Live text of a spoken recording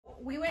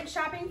we went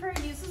shopping for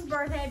Yusuf's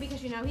birthday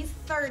because you know he's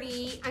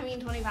 30. I mean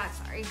 25,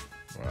 sorry.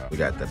 Wow. We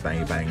got the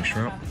bang bang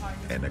shrimp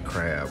and the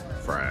crab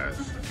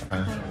fries.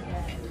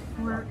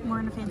 We're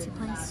in a fancy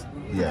place.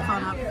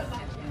 Yeah.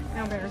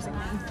 No embarrassing.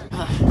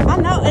 I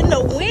know, in the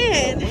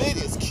wind. The wind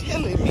is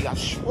killing me. I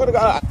swear to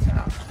God.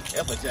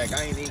 Jack,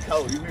 I ain't even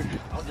cold. You hear me?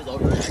 I'm just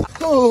over there.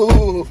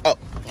 Oh,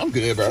 I'm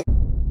good, bro.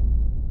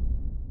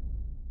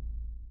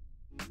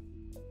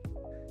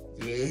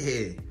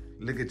 Yeah,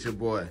 look at your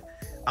boy.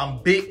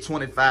 I'm big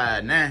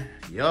 25 now.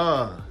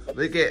 Yo,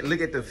 look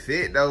at the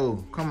fit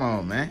though. Come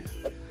on, man.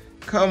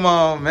 Come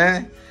on,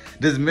 man.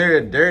 This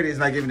mirror dirty. It's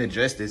not giving it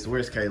justice.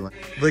 Where's Kaylin?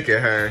 Look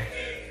at her.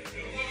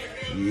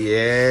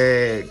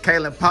 Yeah,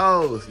 Kaylin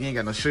pose. You ain't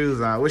got no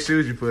shoes on. What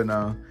shoes you putting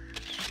on?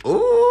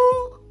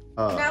 Ooh.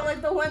 Not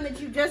like the one that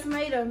you just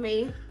made of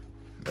me.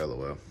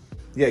 LOL.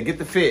 Yeah, get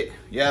the fit.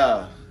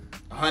 Yeah,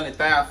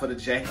 100,000 for the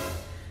jacket,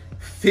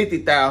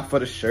 50,000 for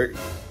the shirt,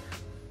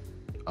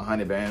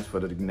 100 bands for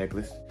the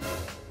necklace.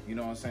 You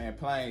know what I'm saying?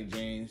 Plain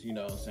jeans, you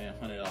know what I'm saying?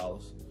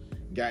 $100.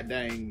 God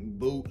dang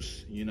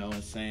boots, you know what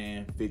I'm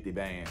saying? 50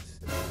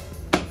 bands.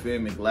 You feel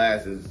me?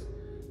 Glasses.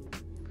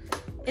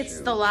 It's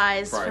the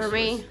lies priceless. for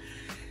me.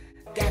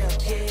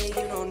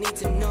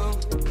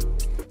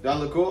 Do I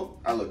look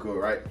cool? I look cool,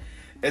 right?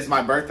 It's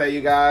my birthday,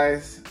 you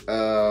guys.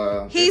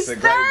 He's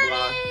 30.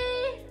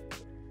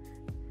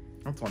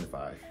 I'm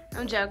 25.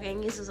 I'm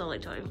joking. Yusuf's only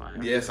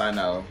 25. Yes, I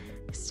know.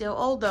 Still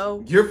old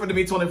though. You're for to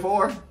be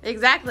 24?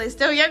 Exactly.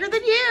 Still younger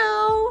than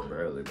you.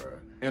 Barely, bro.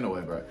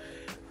 Anyway, bro.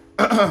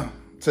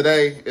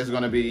 Today is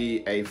gonna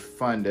be a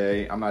fun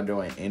day. I'm not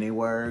doing any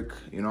work.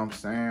 You know what I'm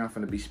saying? I'm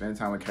gonna be spending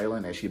time with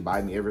Kaylin and she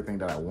buy me everything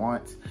that I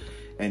want.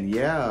 And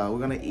yeah, we're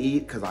gonna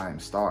eat because I am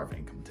starving.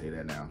 I'm gonna tell you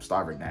that now. I'm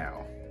starving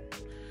now.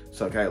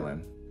 So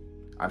Kaylin,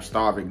 I'm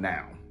starving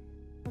now.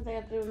 What's that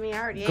got to do with me?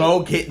 I already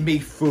Go get me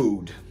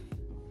food.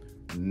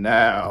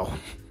 Now.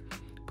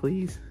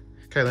 Please.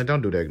 Kaylin,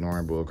 don't do that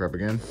ignoring bullcrap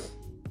again.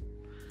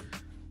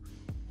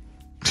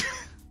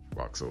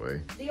 Walks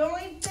away. The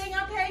only thing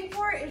I'm paying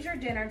for is your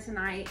dinner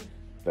tonight.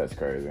 That's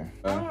crazy.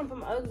 I want to put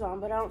my Uggs on,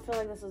 but I don't feel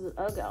like this is an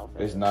Ugg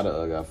outfit. It's not an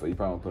Ugg outfit. You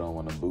probably put on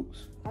one of the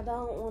boots. I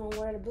don't want to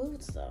wear the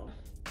boots though.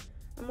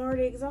 I'm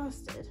already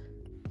exhausted.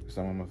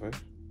 Some on my face?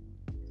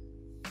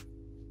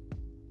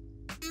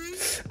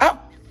 Oh!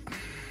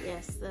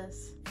 Yes,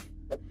 this.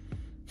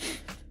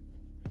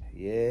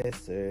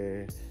 Yes,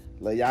 sir.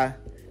 Look, y'all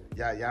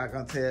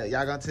gonna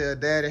tell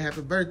Daddy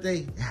happy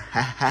birthday.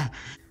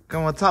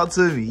 Come on, talk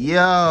to me.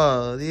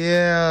 Yo,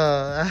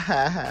 yeah.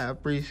 I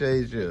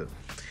appreciate you.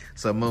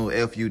 So Moon,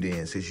 F you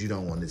then, since you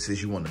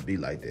want to be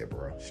like that,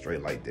 bro.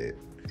 Straight like that.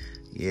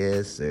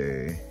 Yes,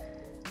 sir.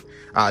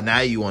 Now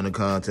you want to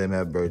come tell me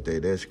happy birthday.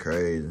 That's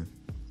crazy.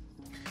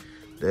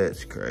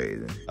 That's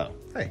crazy. Oh,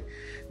 hey.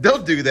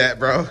 Don't do that,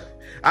 bro.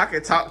 I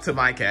can talk to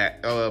my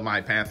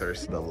my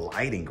Panthers. The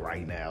lighting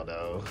right now,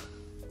 though.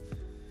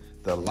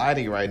 The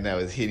lighting right now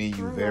is hitting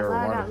you very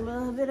hard. I got a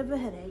little bit of a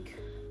headache.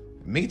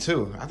 Me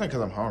too. I think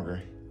because I'm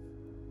hungry.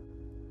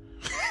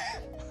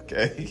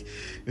 Okay.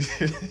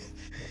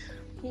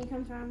 Can you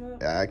come time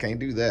up? I can't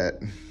do that.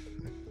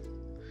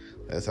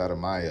 That's out of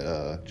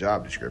my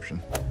job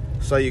description.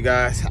 So you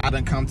guys, I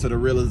done come to the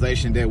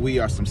realization that we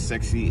are some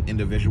sexy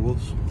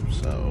individuals.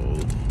 So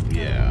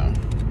yeah,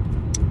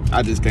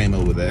 I just came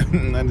up with that.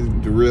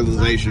 The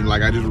realization,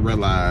 like I just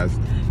realized.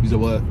 You said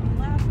what?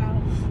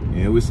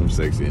 Yeah, we're some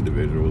sexy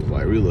individuals.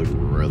 Like we look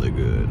really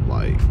good.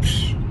 Like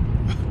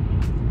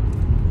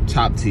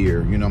top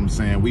tier. You know what I'm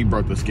saying? We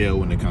broke the scale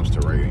when it comes to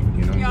rating.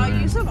 You know what I'm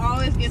saying? Yusuf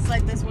always gets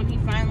like this when he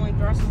finally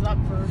dresses up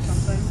for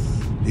something.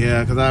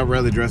 Yeah, because I'd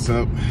rather dress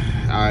up.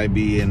 I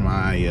be in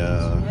my,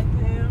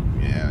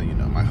 yeah, you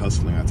know, my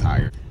hustling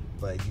attire.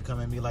 But if you come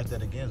at me like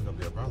that again, it's going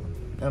to be a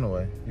problem.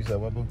 Anyway, you said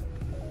what, boo?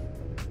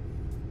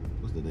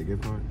 What's the day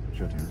gift card? It's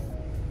your turn.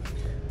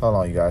 Hold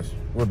on, you guys.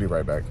 We'll be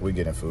right back. We're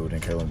getting food,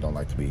 and Kaylin don't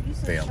like to be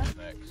filmed.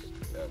 Next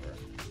ever.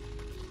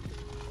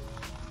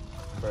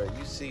 Bro,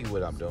 you see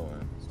what I'm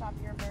doing. Stop,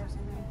 you're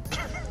embarrassing me.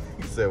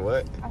 You said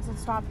what? I said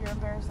stop, you're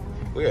embarrassing me.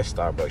 We're at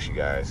Starbucks, you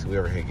guys. We're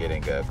over here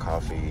getting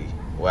coffee.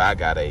 Well, I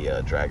got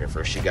a dragon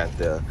fruit. She got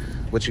the,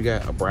 what you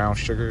got? A brown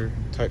sugar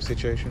type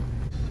situation?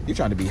 You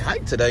trying to be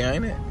hyped today,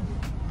 ain't it?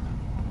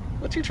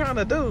 What you trying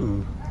to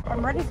do?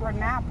 I'm ready for a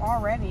nap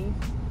already.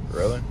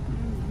 Really?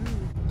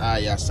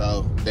 Mm-hmm. Yeah,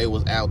 so they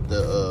was out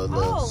the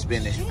little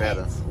spinach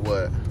feta.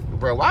 What?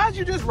 Bro, why'd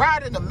you just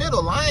ride in the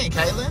middle lane,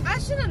 Kaylin? I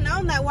should have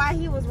known that why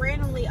he was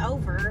randomly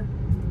over.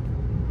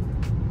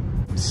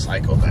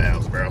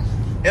 Psychopaths, bro.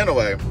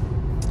 Anyway,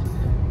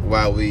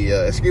 while we,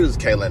 excuse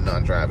Kaylin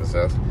non-driving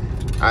stuff,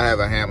 I have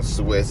a ham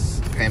Swiss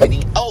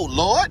hammy. Oh,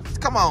 Lord.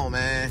 Come on,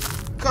 man.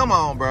 Come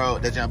on, bro.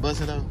 That jump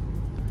busting, though?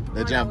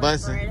 That jump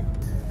busting?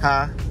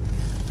 Huh?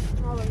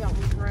 Oh, I got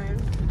one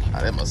friend.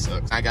 Oh, that must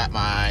suck. I got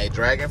my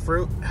dragon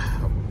fruit.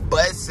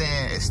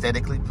 Bussin',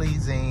 aesthetically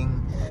pleasing.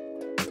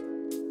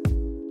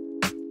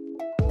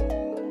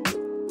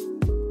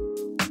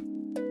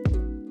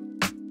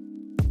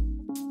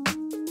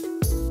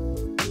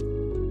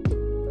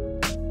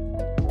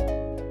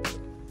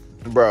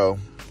 Bro,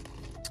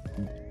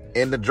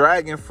 In the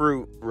dragon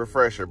fruit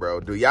refresher, bro,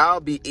 do y'all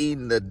be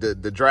eating the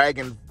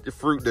dragon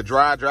fruit, the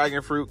dry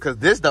dragon fruit? Because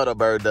this dodo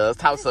bird does.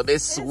 Toss up,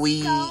 it's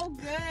sweet. It's so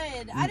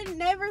good. I didn't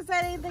never say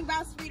anything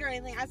about sweet or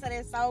anything. I said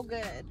it's so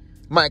good.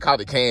 Might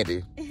call it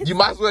candy. You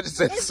might as well just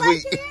say It's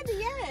sweet. like candy,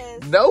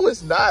 yes. No,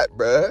 it's not,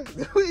 bro.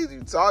 What are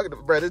you talking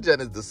about, bro? This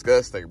junk is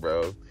disgusting,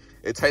 bro.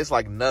 It tastes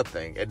like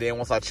nothing. And then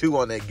once I chew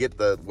on it, get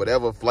the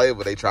whatever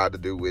flavor they tried to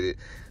do with it.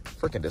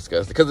 Freaking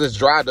disgusting. Because it's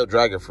dried up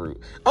dragon fruit.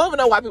 I don't even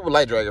know why people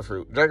like dragon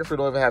fruit. Dragon fruit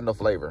don't even have no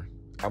flavor.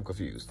 I'm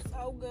confused.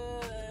 So good.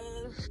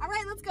 All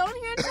right, let's go in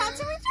here and talk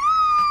to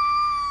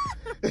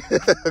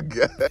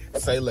each other.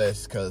 Say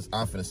less, because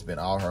I'm finna spend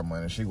all her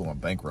money. She going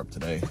bankrupt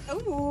today.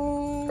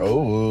 Ooh.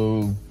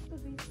 Oh. It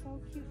would be so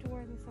cute to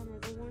wear in the summer.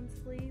 The one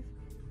sleeve.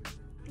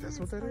 That's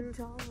what that is?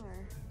 $1.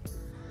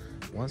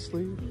 One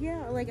sleeve?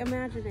 Yeah, like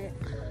imagine it.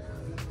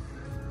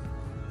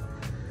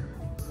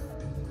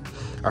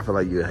 I feel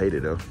like you hate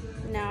it though.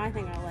 No, I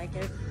think I like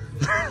it.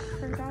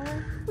 For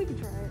 $1, we can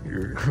try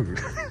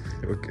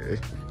it. Okay.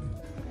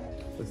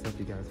 What's up,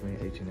 you guys? We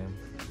in H&M.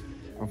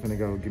 I'm finna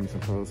go give me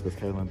some clothes because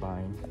Kaylin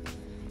buying.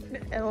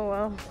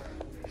 LOL.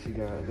 She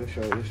got, let's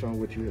show them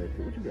what you have.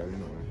 What you got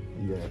anyway?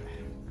 You got,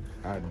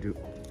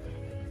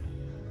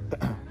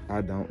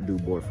 I don't do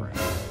boyfriend.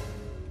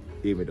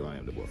 Even though I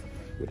am the boyfriend.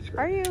 Which is great.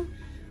 Are you?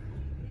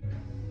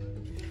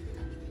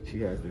 She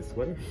has this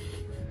sweater.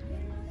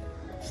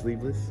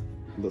 Sleeveless.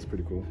 Looks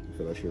pretty cool. I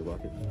feel like she'll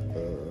rock it.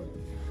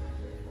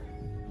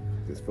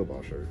 This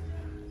football shirt.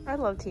 I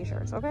love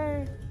t-shirts,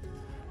 okay?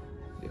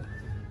 Yeah.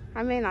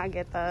 I may not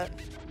get that.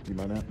 You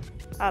might not?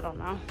 I don't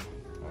know.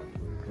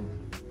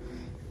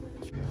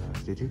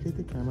 Did you get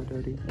the camera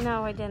dirty?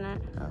 No, I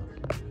didn't. Oh.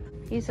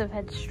 Yusuf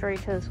head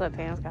straight to the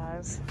sweatpants,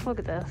 guys. Look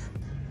at this.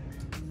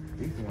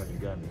 These are the ones you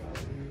got me.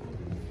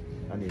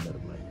 I need another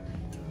blanket.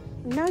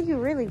 No, you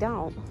really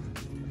don't.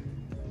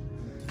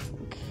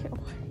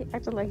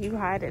 Acting like you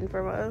hiding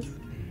from us.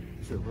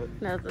 You said what?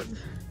 Nothing.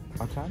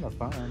 I'm trying to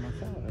find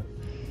myself.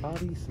 All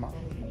these small,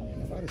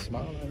 nobody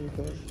small out here,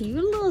 cuz.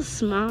 You little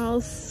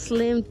small,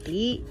 slim,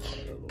 thick.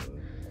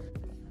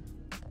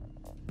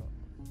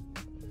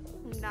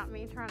 Not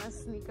me trying to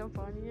sneak up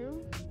on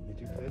you.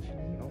 Did you touch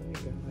me? Oh my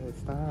God,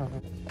 stop.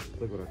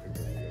 Look what I can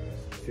do,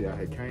 guys. See, I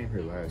had came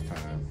here last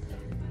time,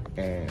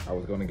 and I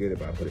was gonna get it,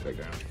 but I put it back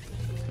down.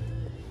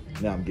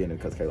 Now I'm getting it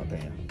because Kayla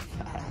paying.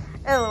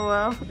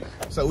 LOL.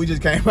 So we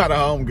just came out of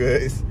Home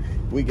Goods.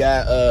 We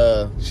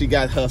got, she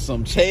got her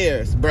some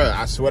chairs. Bruh,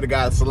 I swear to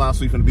God, salon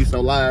suite finna be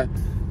so live.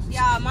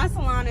 Y'all, my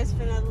salon is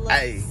finna look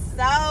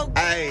so good.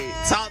 Hey,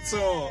 talk to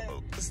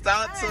him.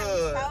 Talk to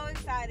him. I'm so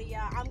excited,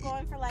 y'all. I'm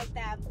going for like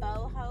that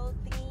boho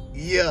thing.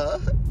 Yeah.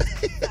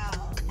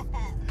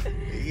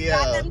 Yeah.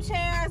 Got them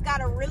chairs,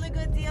 got a really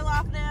good deal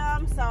off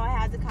them, so I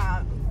had to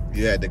call.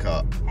 You had to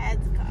call.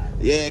 Had to call.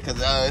 Yeah,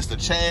 because it's the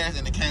chairs,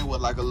 and it came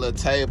with like a little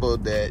table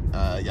that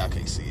y'all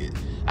can't see it.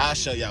 I'll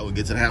show y'all when we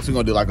get to the house. We're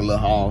going to do like a little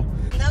haul.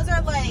 And those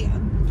are like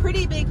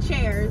pretty big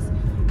chairs,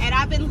 and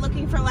I've been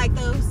looking for like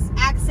those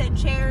accent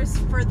chairs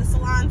for the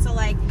salon, so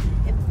like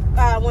if,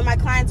 when my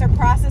clients are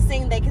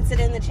processing, they can sit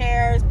in the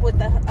chairs with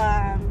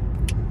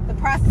the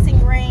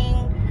processing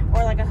ring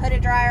or like a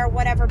hooded dryer,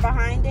 whatever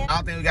behind it. I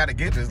don't think we got to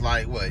get this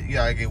like what? You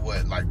got to get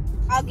what? Like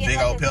I'll get big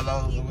like old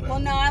pillows or whatever? Well,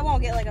 no, I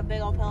won't get like a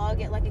big old pillow. I'll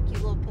get like a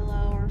cute little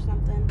pillow or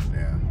something.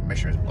 Yeah, make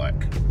sure it's black.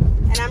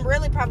 And I'm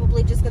really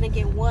probably just going to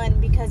get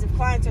one because if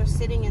clients are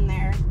sitting in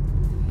there.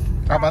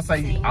 I was about to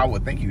say, I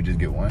would think you would just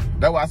get one.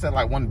 That's why I said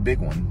like one big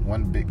one.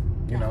 One big,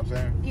 you know what I'm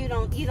saying? You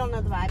don't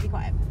know the vibe. Be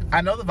quiet.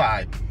 I know the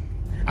vibe.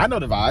 I know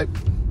the vibe.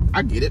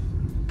 I get it.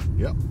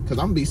 Yep. Because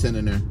I'm going to be sitting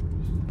in there.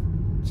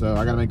 So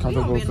I got to make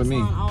comfortable for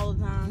me. All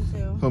the time,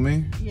 too. For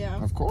me?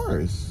 Yeah. Of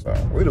course.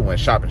 We done went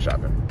shopping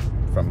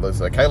from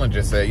Lisa. Kaylin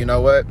just said, you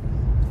know what?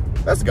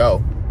 Let's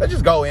go. Let's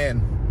just go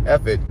in.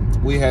 F it.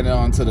 We heading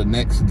on to the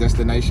next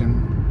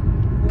destination.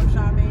 More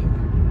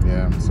shopping.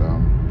 Yeah,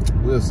 so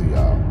we'll see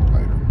y'all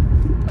later,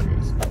 I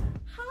guess.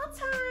 Haul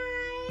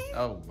time.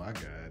 Oh my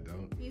God,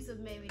 don't. Yusuf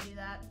made me do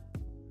that.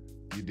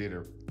 You did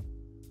it.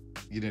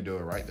 You didn't do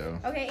it right though.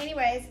 Okay,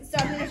 anyways, so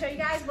I'm going to show you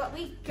guys what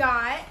we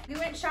got. We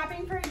went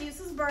shopping for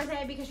Yusuf's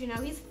birthday because you know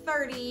he's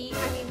 30.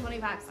 I mean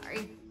 25,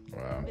 sorry.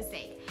 Wow.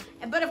 Mistake.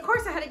 But of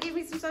course I had to give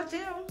me some stuff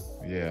too.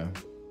 Yeah.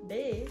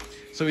 Big.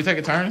 So we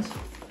taking turns?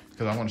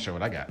 Because I want to show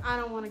what I got. I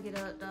don't want to get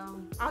up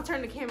though. I'll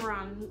turn the camera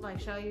on and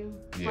like show you.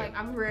 Yeah. Like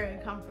I'm very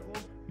comfortable.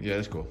 Yeah,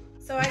 that's cool.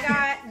 So I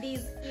got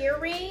these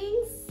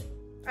earrings.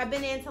 I've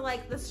been into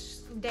like the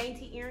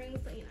dainty earrings,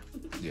 so you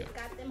know. Yeah.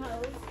 Got them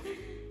hoes.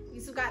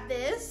 Yusuf got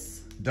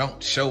this.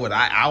 Don't show what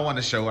I want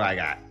to show what I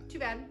got. Too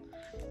bad.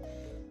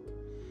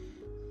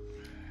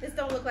 This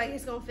don't look like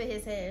it's gonna fit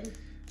his head.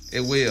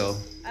 It will.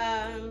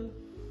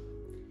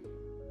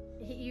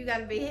 You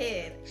gotta be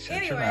head.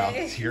 Shut your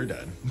mouth. You're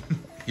done.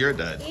 You're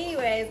done.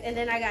 Anyways, and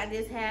then I got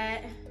this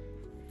hat,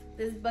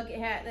 this bucket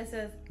hat that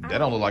says. That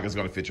don't look like it's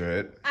gonna fit your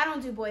head. I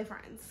don't do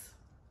boyfriends.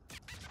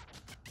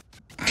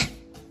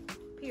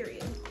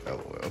 Period.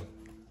 Oh well.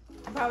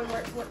 I probably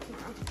work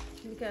tomorrow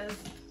because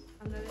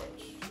I'm a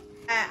bitch.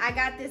 I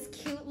got this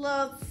cute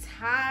little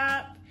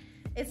top.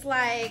 It's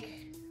like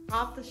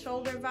off the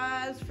shoulder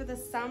vibes for the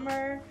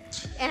summer.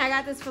 And I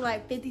got this for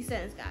like 50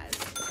 cents, guys.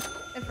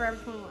 At Forever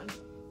 21.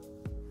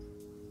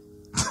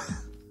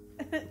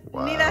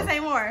 Wow. Need I say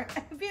more?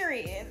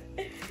 Period.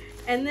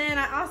 And then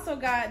I also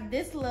got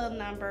this little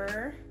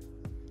number.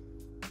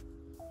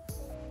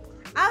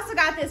 I also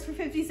got this for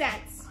 50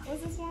 cents.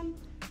 What's this one?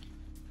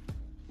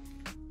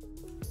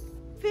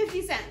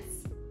 50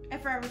 cents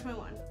at Forever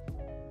 21.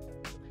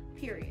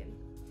 Period.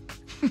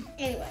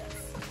 Anyways.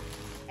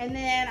 And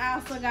then I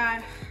also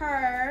got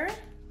her.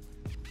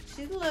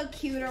 She's a little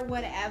cute or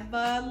whatever.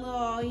 A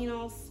little, you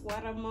know,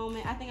 sweater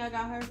moment. I think I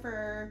got her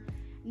for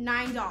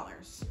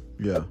 $9.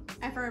 Yeah.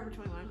 At Forever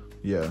 21.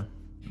 Yeah.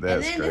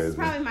 That's and then crazy. this is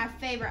probably my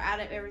favorite out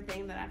of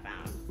everything that I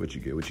found. What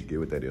you get? What you get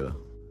with that deal?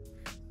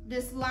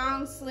 This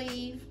long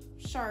sleeve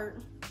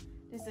shirt.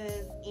 This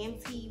is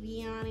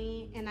MTV on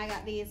it. And I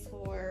got these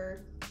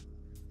for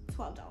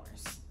 $12.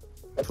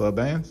 12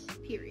 bands?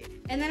 Period.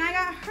 And then I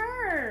got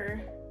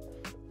her.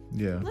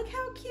 Yeah. Look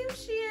how cute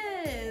she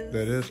is.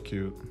 That is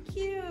cute.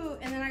 Cute.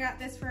 And then I got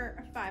this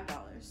for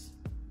 $5.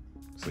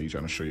 So you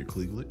trying to show your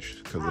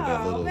cleavage? Because of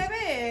that little...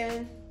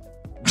 baby.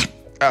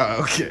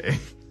 Oh, okay.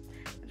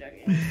 I'm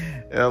joking.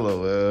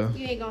 LOL.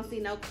 You ain't gonna see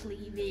no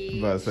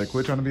cleavage. But I said,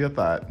 quit trying to be a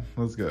thought.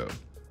 Let's go.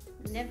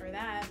 Never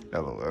that.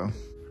 LOL.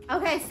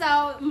 Okay,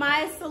 so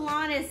my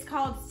salon is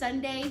called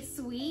Sunday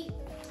Sweet.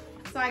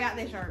 So I got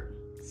this shirt.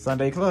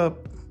 Sunday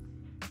Club.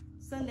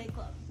 Sunday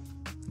Club.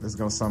 It's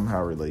gonna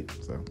somehow relate,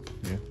 so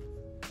yeah.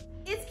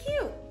 It's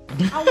cute.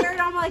 I'll wear it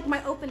on like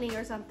my opening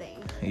or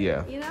something.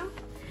 Yeah. You know?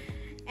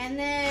 And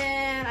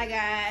then I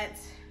got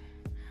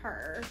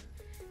her.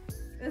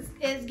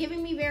 It's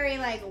giving me very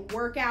like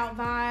workout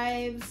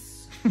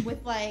vibes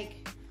with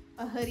like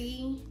a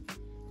hoodie.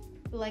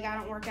 Like I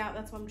don't work out,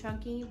 that's why I'm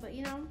chunky. But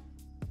you know,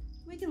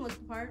 we can look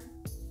the part.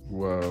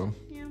 Whoa.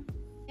 Yeah.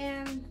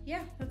 And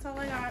yeah, that's all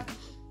I got.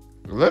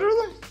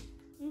 Literally?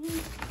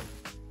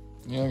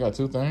 Mm-hmm. You only got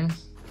 2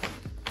 things?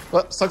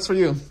 Well, sucks for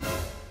you.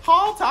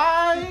 Haul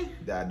tie.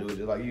 Did I do it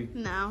just like you?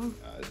 No.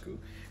 That's cool.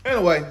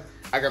 Anyway,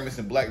 I got me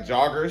some black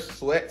joggers,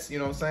 sweats, you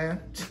know what I'm saying?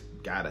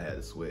 Gotta have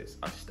the sweats.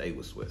 I stay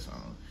with sweats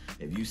on.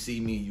 If you see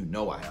me, you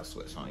know I have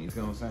sweats on. You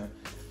feel what I'm saying?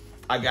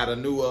 I got a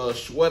new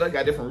sweater.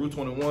 Got different Route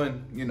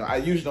 21. You know, I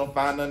usually don't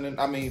find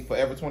nothing.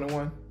 Forever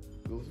 21.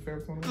 Was it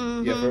Forever 21?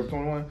 Mm-hmm. Yeah, Forever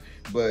 21.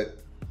 But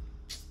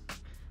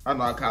I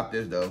know I copped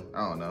this though.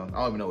 I don't know. I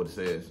don't even know what it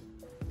says.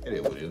 It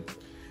is what it is.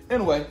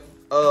 Anyway,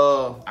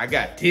 I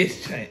got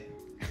this joint.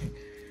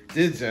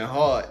 This joint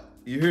hard.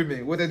 You hear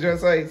me? What that joint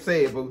say?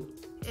 Say it, boo.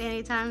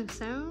 Anytime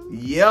soon?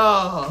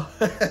 Yeah.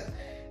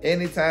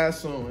 Anytime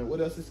soon.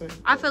 What else it say?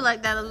 I feel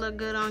like that'll look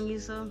good on you,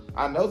 so.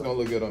 I know it's gonna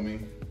look good on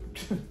me.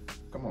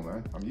 Come on,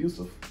 man. I'm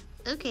Yusuf.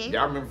 Okay.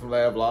 Y'all remember from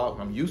last vlog?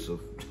 I'm Yusuf.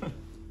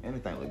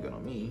 Anything look good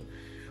on me.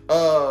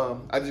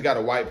 I just got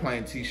a white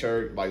plain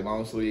t-shirt, like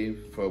long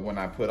sleeve, for when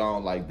I put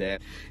on like that.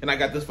 And I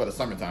got this for the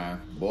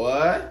summertime.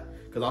 Boy,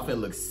 cause I'm finna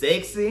look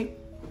sexy.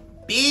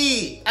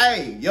 Big.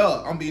 Hey,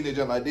 yo, I'm being it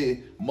just like this.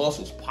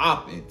 Muscles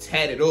popping,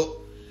 tatted up.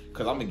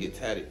 Cause I'm gonna get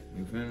tatted.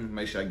 You feel me?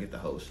 Make sure I get the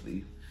whole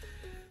sleeve.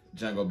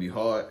 Junk gonna be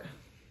hard.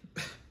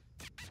 The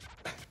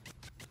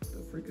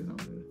freak is on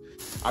here?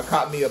 I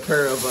caught me a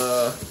pair of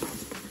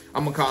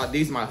I'm gonna call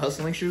these my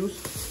hustling shoes.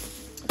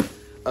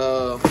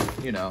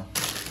 You know,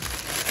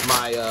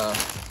 my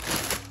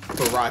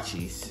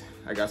Huaraches.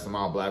 I got some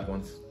all black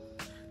ones.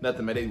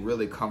 Nothing, man. They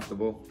really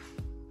comfortable.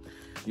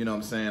 You know what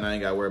I'm saying? I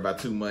ain't gotta worry about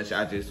too much.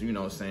 I just, you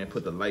know what I'm saying,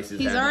 put the laces.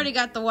 He's already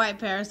got the white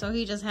pair, so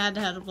he just had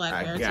to have the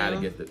black pair too. I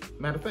gotta get the,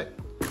 matter of fact,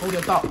 hold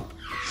your thought.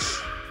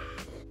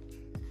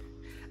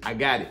 I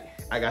got it.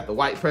 I got the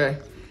white pair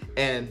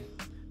and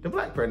the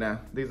black pair now.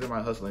 These are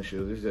my hustling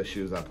shoes. These are just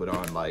shoes I put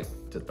on like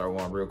to throw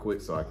on real quick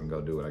so I can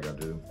go do what I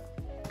gotta do.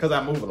 Cause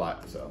I move a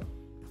lot, so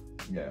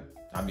yeah.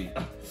 I mean,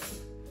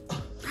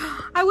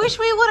 I wish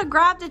we would have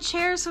grabbed the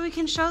chairs so we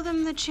can show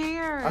them the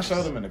chairs. I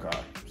showed them in the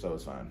car, so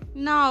it's fine.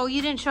 No,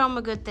 you didn't show them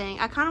a good thing.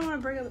 I kind of want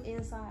to bring them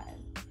inside.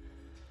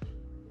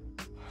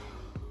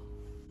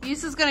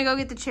 Yusuf's gonna go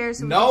get the chairs.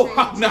 So No, we can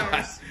show I'm you the not.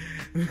 chairs.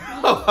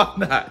 No, I'm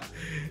not.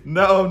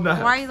 No, I'm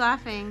not. Why are you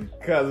laughing?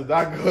 Cause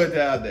I go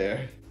down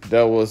there.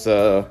 That was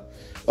a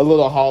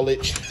little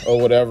haulage or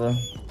whatever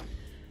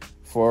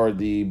for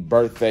the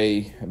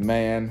birthday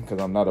man. Cause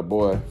I'm not a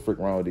boy. Freak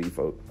wrong with these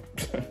folks.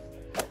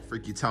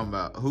 Freak you talking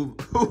about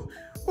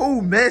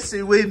who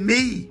messing with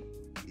me?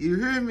 You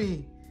hear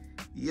me?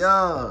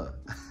 Yeah.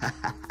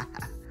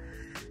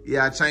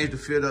 Yeah, I changed the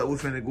fit up. We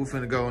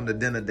finna go on the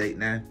dinner date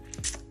now.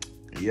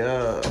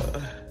 Yeah.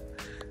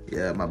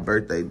 Yeah, my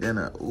birthday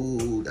dinner.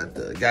 Ooh,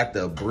 got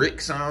the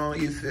bricks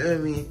on, you feel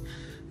me?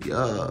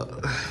 Yeah.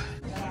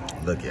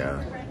 Look,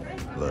 y'all.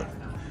 Look.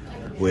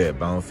 We're at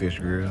Bonefish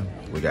Grill.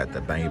 We got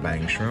the bang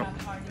bang shrimp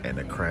and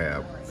the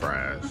crab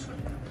fries.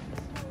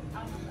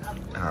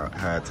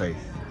 How it taste?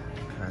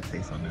 How it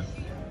taste on this?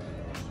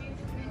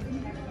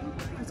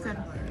 That's good.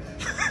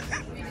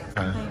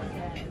 Huh?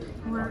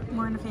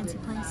 We're in a fancy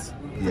place.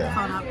 Yeah.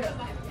 Caught up.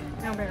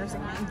 No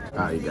embarrassing me. All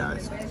right, you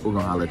guys. We're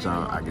gonna holler at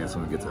y'all, I guess,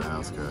 when we get to the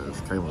house,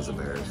 because Kayla's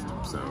embarrassed.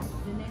 So,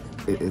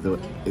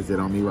 is it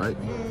on me, right?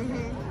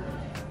 Mm-hmm.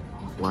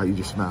 Why are you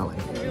just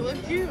smiling? You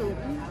look cute.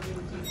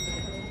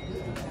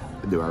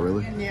 Do I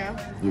really?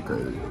 Yeah. You're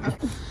crazy.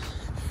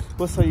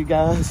 What's up, you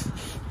guys?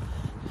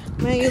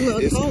 Man, you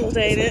look cold,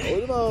 ain't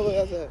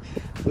it?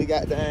 We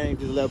got dang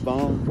just left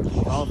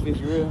bonefish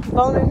grill.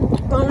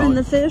 Boning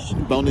the fish.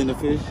 Boning the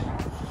fish.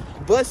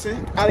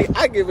 Bussin'.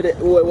 I give it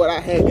what I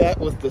had got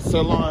was the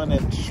sirloin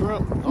and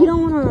shrimp. You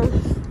don't wanna.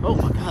 Oh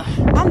my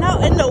god. I know,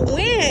 in the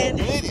wind.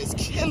 The wind is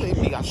killing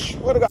me. I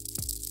swear to God.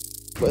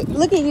 But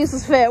Look at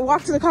Yusuf's fit.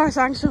 Walk to the car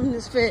so I can show him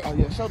this fit. oh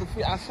yeah, show the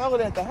fit. I saw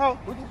it at the house.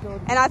 We just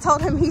go. And I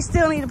told him he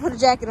still need to put a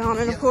jacket on,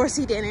 and of course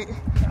he didn't.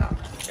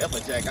 F a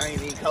jack. I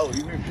ain't even cold.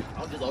 You hear me?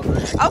 I'm just over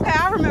there. Okay,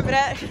 I remember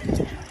that.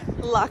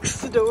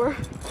 Locks the door.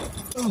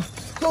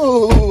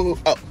 Oh,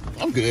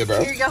 I'm good,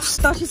 bro. Here you go.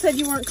 Thought you said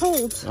you weren't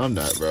cold. I'm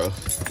not, bro.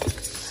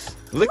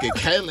 Look at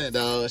Kaylin,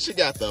 though. She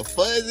got the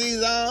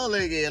fuzzies on.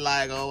 Look at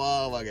like,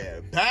 oh my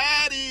god,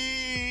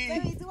 Patty.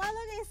 Baby, do I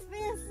look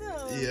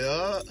expensive?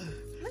 Yeah.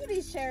 Look at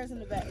these chairs in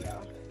the back,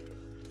 y'all.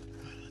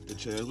 The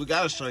chairs. We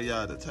gotta show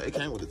y'all the table. It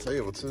came with the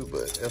table too,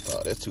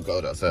 but that's too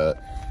cold outside,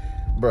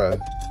 bro.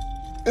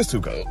 It's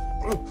too cold.